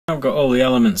got all the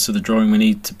elements of the drawing we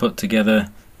need to put together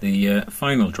the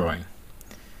final drawing.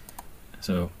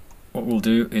 So what we'll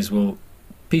do is we'll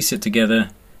piece it together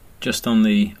just on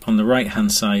the right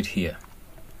hand side here.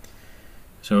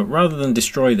 So rather than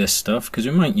destroy this stuff, because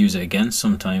we might use it again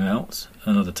sometime else,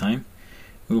 another time,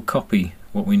 we'll copy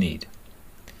what we need.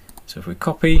 So if we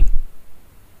copy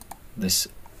this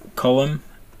column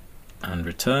and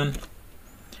return,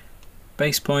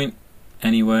 base point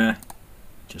anywhere,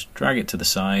 just drag it to the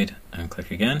side and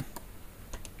click again.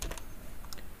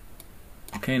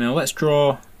 Okay, now let's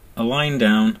draw a line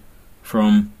down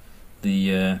from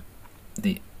the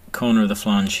corner of the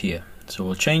flange here. So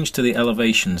we'll change to the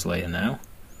elevations layer now.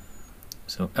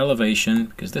 So elevation,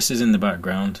 because this is in the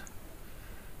background,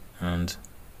 and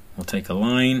we'll take a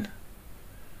line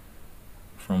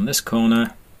from this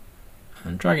corner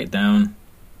and drag it down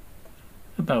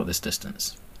about this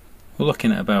distance. We're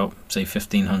looking at about, say,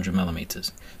 1500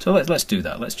 millimeters. So let's do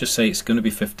that. Let's just say it's going to be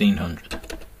 1500.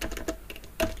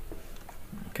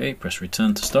 Okay, press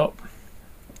return to stop,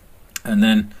 and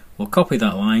then we'll copy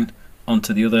that line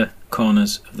onto the other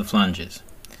corners of the flanges.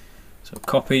 So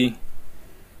copy,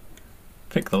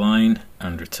 pick the line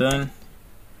and return,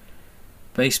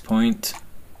 base point,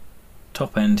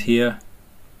 top end here,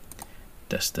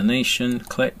 destination,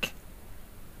 click,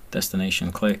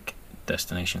 destination, click,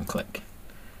 destination, click,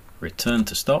 return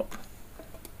to stop.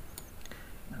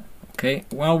 Okay,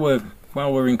 while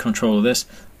we're in control of this,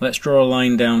 let's draw a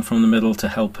line down from the middle to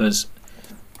help us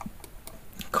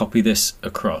copy this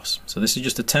across. So this is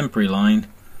just a temporary line,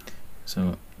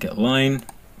 so get a line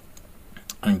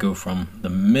and go from the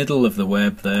middle of the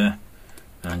web there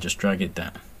and just drag it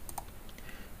down,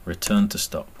 return to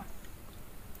stop.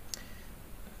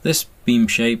 This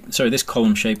this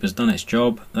column shape has done its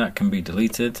job, that can be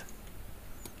deleted.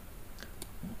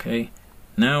 Okay,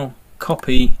 now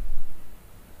copy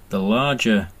the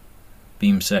larger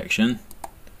beam section,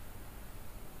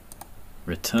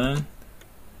 return,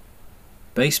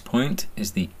 base point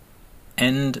is the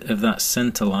end of that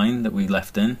center line that we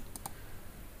left in,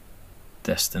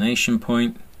 destination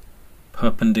point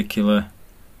perpendicular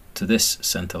to this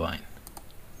center line,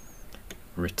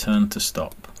 return to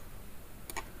stop.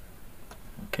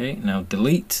 Okay, now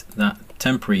delete that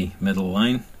temporary middle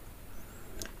line.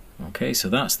 Okay, so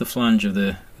that's the flange of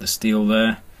the steel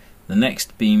there. The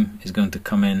next beam is going to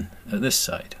come in at this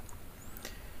side.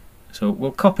 So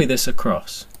we'll copy this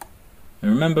across.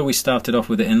 And remember, we started off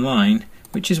with it in line,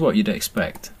 which is what you'd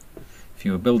expect. If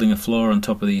you were building a floor on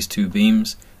top of these two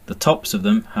beams, the tops of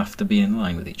them have to be in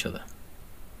line with each other.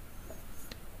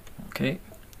 Okay,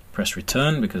 press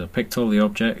return because I picked all the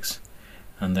objects,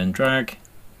 and then drag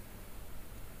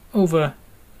over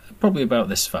probably about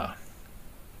this far.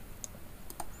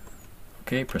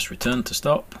 Okay, press return to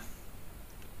stop.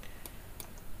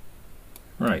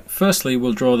 Right, firstly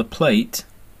we'll draw the plate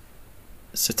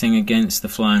sitting against the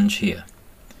flange here.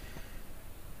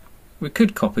 We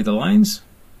could copy the lines,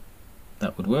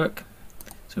 that would work.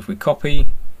 So if we copy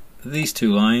these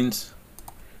two lines,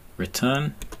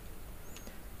 return,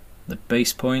 the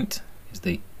base point is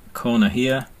the corner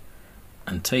here,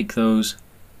 and take those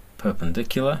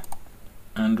perpendicular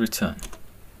and return.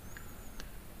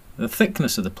 The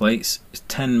thickness of the plates is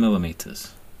 10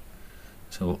 millimeters.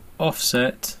 So we'll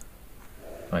offset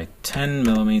by 10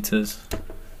 millimeters,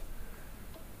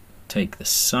 take the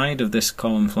side of this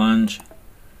column flange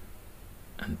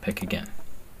and pick again.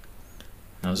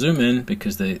 Now zoom in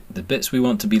because the bits we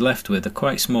want to be left with are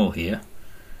quite small here.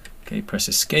 Okay, press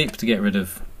escape to get rid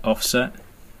of offset.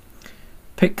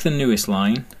 Pick the newest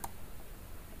line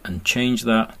and change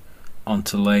that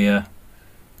onto layer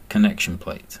connection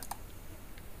plate.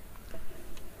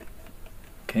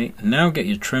 Okay, now get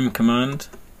your trim command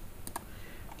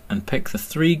and pick the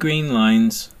three green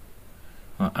lines.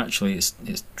 Well, actually it's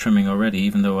trimming already,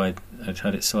 even though I'd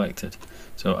had it selected.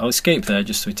 So I'll escape there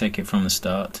just so we take it from the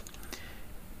start.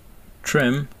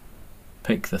 Trim,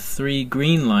 pick the three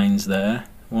green lines there,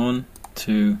 1,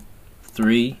 2,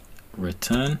 3,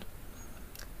 return,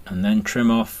 and then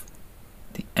trim off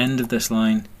the end of this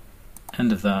line,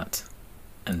 end of that,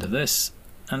 end of this,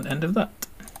 and end of that.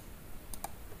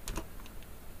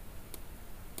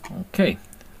 Okay,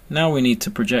 now we need to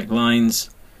project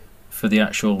lines for the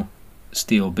actual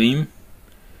steel beam.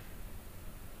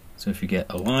 So if you get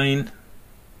a line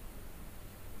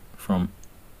from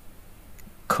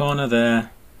corner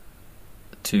there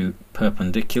to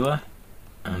perpendicular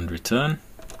and return,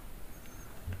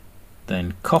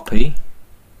 then copy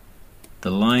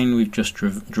the line we've just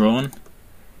drawn,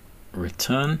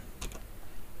 return,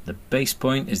 the base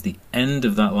point is the end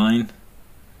of that line,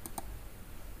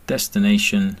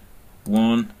 destination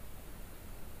 1,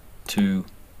 2,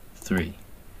 3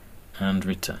 and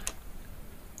return.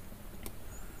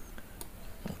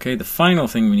 Okay, the final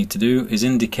thing we need to do is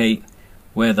indicate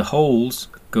where the holes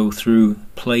go through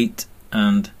plate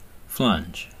and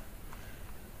flange.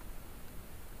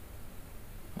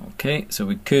 Okay, so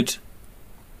we could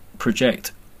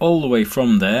project all the way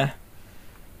from there.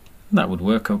 That would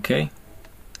work okay.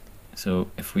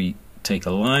 So if we take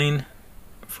a line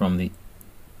from the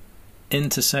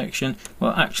intersection,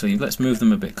 well actually let's move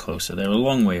them a bit closer, they're a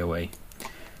long way away.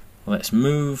 Let's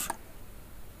move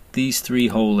these 3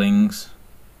 holings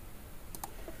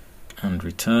and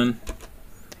return,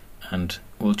 and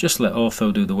we'll just let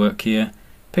ortho do the work here.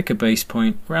 Pick a base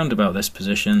point round about this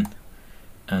position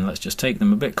and let's just take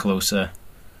them a bit closer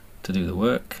to do the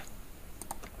work.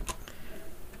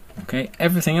 Okay,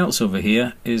 everything else over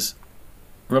here is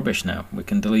rubbish now, we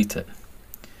can delete it.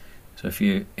 So if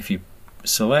you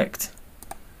select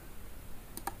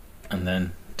and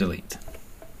then delete.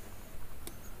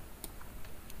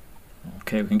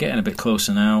 Okay, we can get in a bit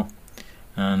closer now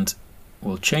and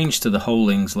we'll change to the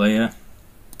holings layer,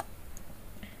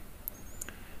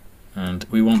 and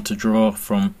we want to draw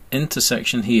from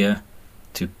intersection here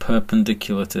to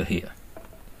perpendicular to here.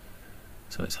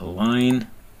 So it's a line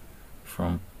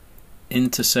from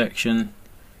intersection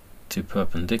to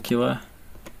perpendicular,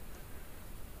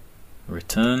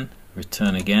 return,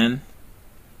 return again,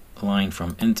 line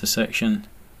from intersection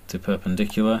to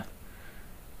perpendicular,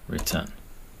 return.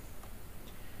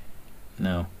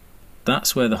 Now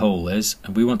that's where the hole is,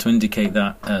 and we want to indicate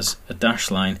that as a dashed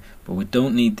line, but we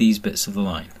don't need these bits of the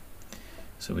line.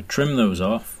 So we trim those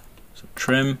off. So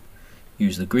trim,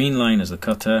 use the green line as the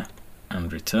cutter,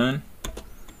 and return.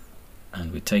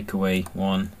 And we take away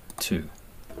 1, 2.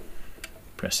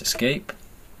 Press escape.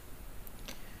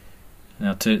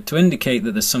 Now to indicate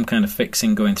that there's some kind of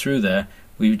fixing going through there,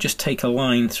 we would just take a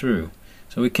line through.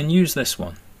 So we can use this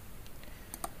one.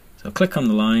 So click on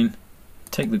the line,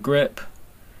 take the grip,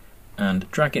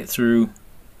 and drag it through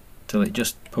till it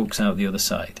just pokes out the other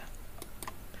side.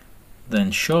 Then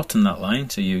shorten that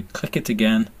line, so you click it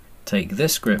again, take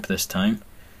this grip this time,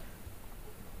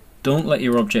 don't let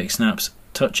your object snaps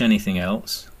touch anything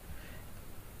else,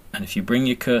 and if you bring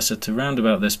your cursor to round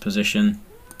about this position,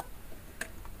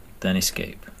 then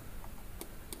escape.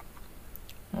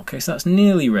 Okay, so that's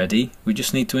nearly ready. We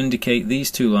just need to indicate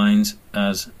these 2 lines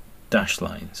as dashed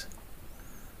lines.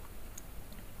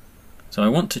 So I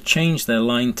want to change their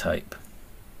line type.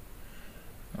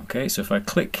 Okay, so if I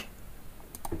click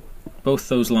both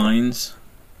those lines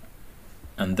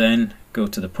and then go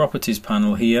to the properties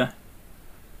panel here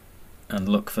and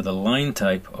look for the line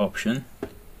type option.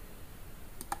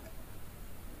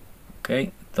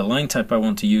 Okay, the line type I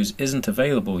want to use isn't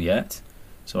available yet,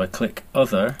 so I click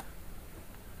other,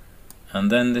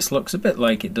 and then this looks a bit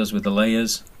like it does with the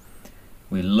layers.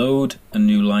 We load a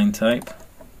new line type,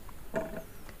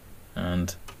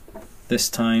 and this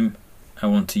time I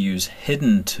want to use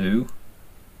hidden to,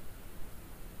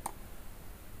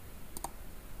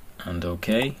 and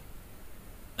OK,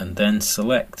 and then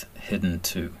select hidden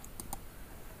to,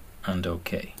 and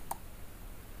OK.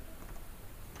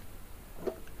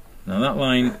 Now that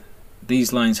line,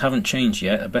 these lines haven't changed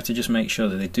yet. I better just make sure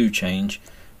that they do change.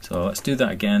 So let's do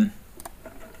that again.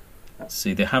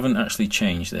 See, they haven't actually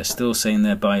changed, they're still saying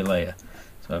they're by layer.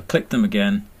 So I've clicked them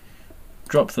again,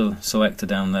 drop the selector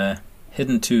down there,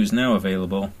 hidden to is now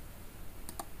available.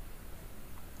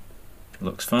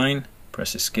 Looks fine,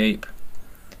 press escape.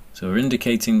 So we're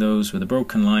indicating those with a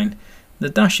broken line. The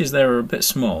dashes there are a bit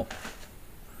small.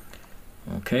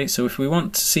 Okay, so if we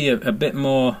want to see a bit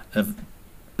more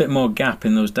gap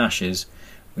in those dashes,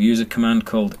 we use a command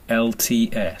called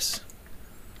LTS.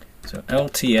 So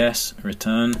LTS,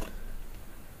 return.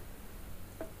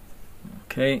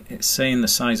 Okay, it's saying the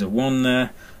size of 1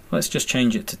 there. Let's just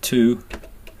change it to 2,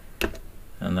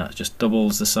 and that just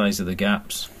doubles the size of the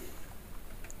gaps.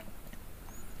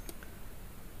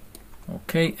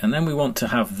 Okay, and then we want to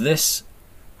have these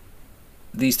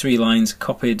 3 lines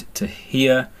copied to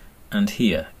here and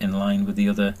here in line with the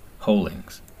other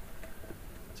holings.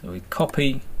 So we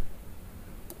copy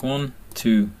 1,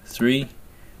 2, 3,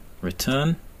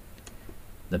 return.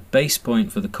 The base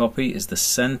point for the copy is the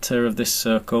center of this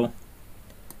circle,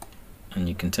 and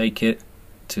you can take it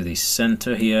to the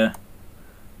center here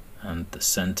and the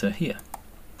center here.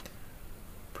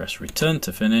 Press return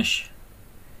to finish,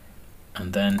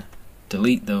 and then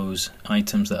delete those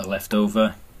items that are left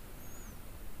over.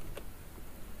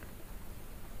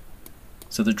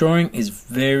 So the drawing is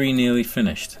very nearly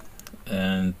finished,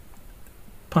 and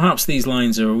perhaps these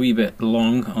lines are a wee bit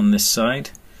long on this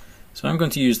side, so I'm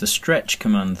going to use the stretch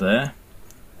command there.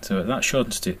 So that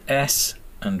shortens to S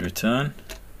and return.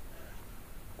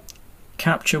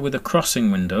 capture with a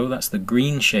crossing window, that's the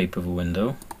green shape of a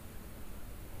window.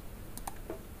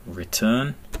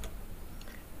 Return.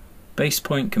 Base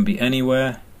point can be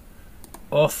anywhere.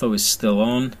 Ortho is still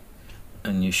on,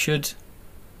 and you should,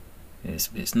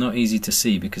 it's not easy to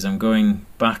see because I'm going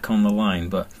back on the line,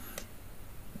 but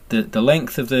the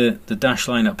length of the dash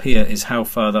line up here is how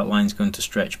far that line's going to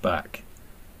stretch back.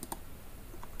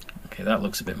 Okay, that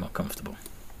looks a bit more comfortable.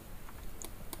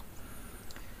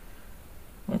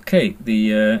 Okay,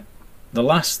 the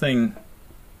last thing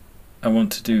I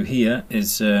want to do here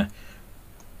is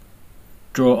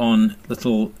draw on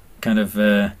little kind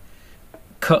of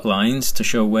cut lines to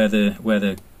show where to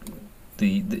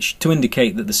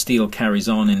indicate that the steel carries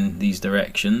on in these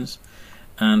directions,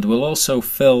 and we'll also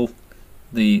fill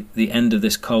the end of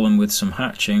this column with some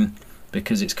hatching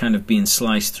because it's kind of being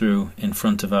sliced through in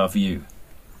front of our view.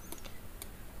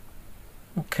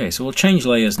 Okay, so we'll change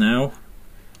layers now,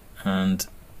 and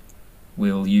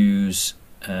we'll use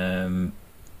I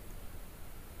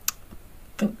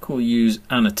think we'll use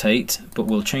annotate, but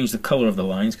we'll change the color of the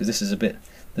lines because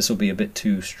this will be a bit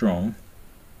too strong.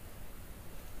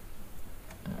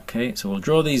 Okay, so we'll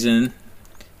draw these in,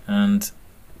 and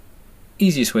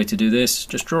easiest way to do this,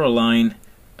 just draw a line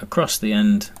across the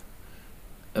end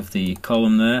of the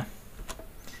column there.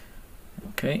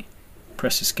 Okay,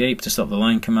 press escape to stop the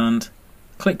line command,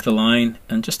 click the line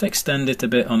and just extend it a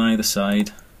bit on either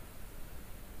side,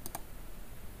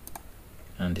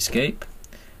 and escape.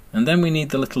 And then we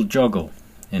need the little joggle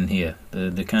in here,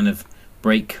 the kind of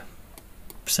break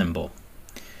symbol.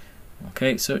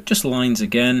 Okay, so just lines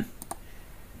again.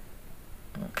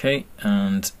 Okay,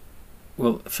 and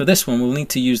well, for this one we'll need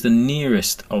to use the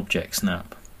nearest object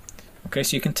snap. Okay,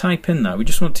 so you can type in that, we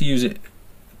just want to use it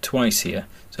twice here.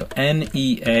 So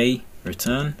NEA,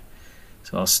 return.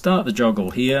 So I'll start the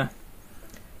joggle here,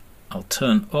 I'll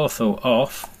turn ortho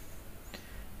off,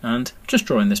 and just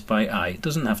drawing this by eye, it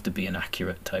doesn't have to be an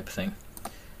accurate type thing.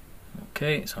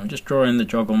 Okay, so I'm just drawing the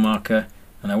joggle marker,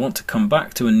 and I want to come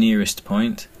back to a nearest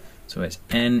point, so it's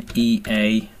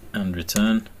NEA and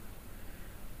return,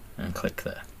 and click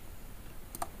there.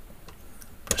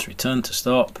 Press return to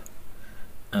stop,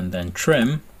 and then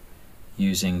trim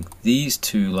using these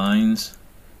two lines,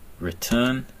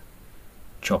 return,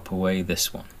 chop away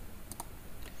this one.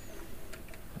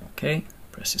 Okay,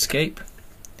 press escape,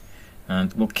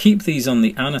 and we'll keep these on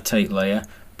the annotate layer,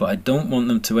 but I don't want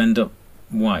them to end up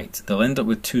white. They'll end up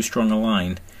with too strong a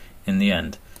line in the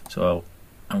end. So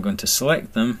I'm going to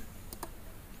select them,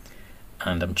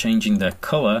 and I'm changing their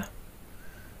color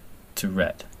to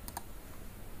red.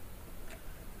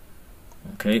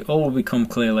 Okay, all will become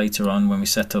clear later on when we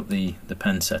set up the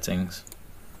pen settings.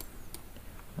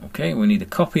 Okay, we need a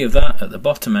copy of that at the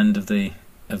bottom end of the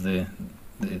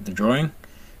drawing.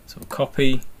 So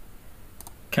copy,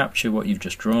 capture what you've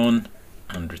just drawn,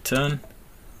 and return.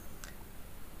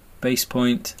 Base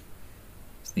point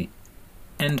is the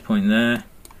end point there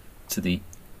to the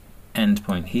end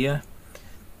point here,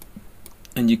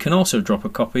 and you can also drop a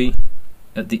copy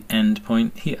at the end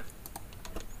point here.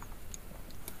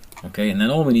 Okay, and then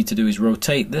all we need to do is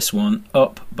rotate this one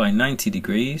up by 90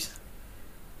 degrees.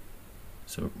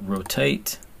 So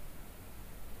rotate,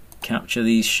 capture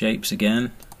these shapes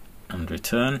again, and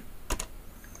return.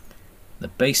 The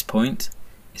base point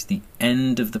is the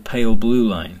end of the pale blue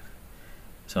line.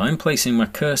 So I'm placing my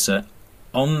cursor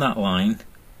on that line,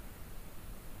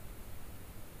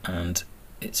 and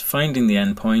it's finding the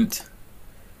end point.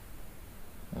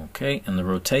 Okay, and the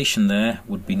rotation there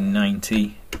would be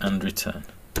 90 and return.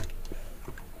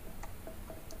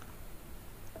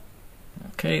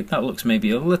 Okay, that looks maybe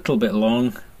a little bit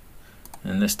long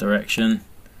in this direction,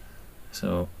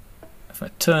 so if I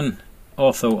turn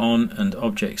ortho on and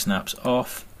object snaps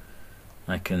off,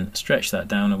 I can stretch that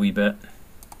down a wee bit.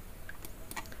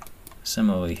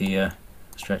 Similarly here,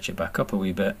 stretch it back up a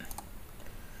wee bit,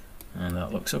 and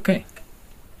that looks okay.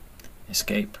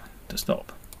 Escape to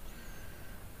stop.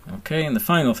 Okay, and the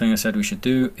final thing I said we should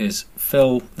do is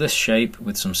fill this shape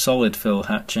with some solid fill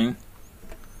hatching.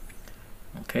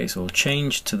 Okay, so we'll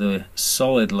change to the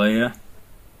solid layer.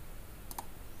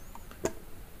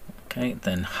 Okay,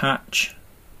 then hatch.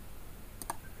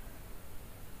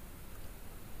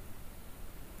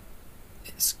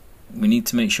 We need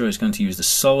to make sure it's going to use the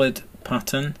solid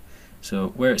pattern. So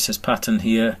where it says pattern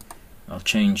here, I'll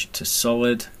change to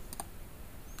solid.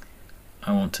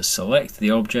 I want to select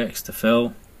the objects to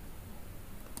fill,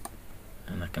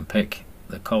 and I can pick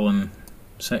the column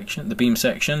section, the beam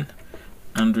section,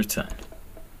 and return.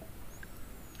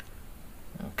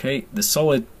 Okay, the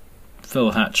solid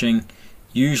fill hatching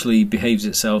usually behaves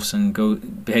itself and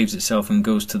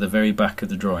goes to the very back of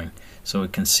the drawing, so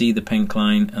it can see the pink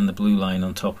line and the blue line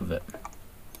on top of it.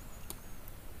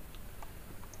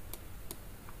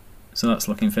 So that's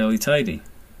looking fairly tidy.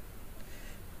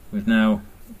 We've now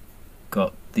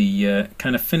got the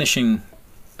kind of finishing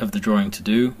of the drawing to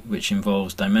do, which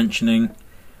involves dimensioning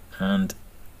and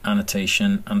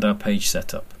annotation and our page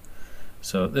setup.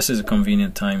 So this is a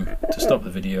convenient time to stop the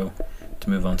video to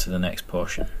move on to the next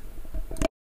portion.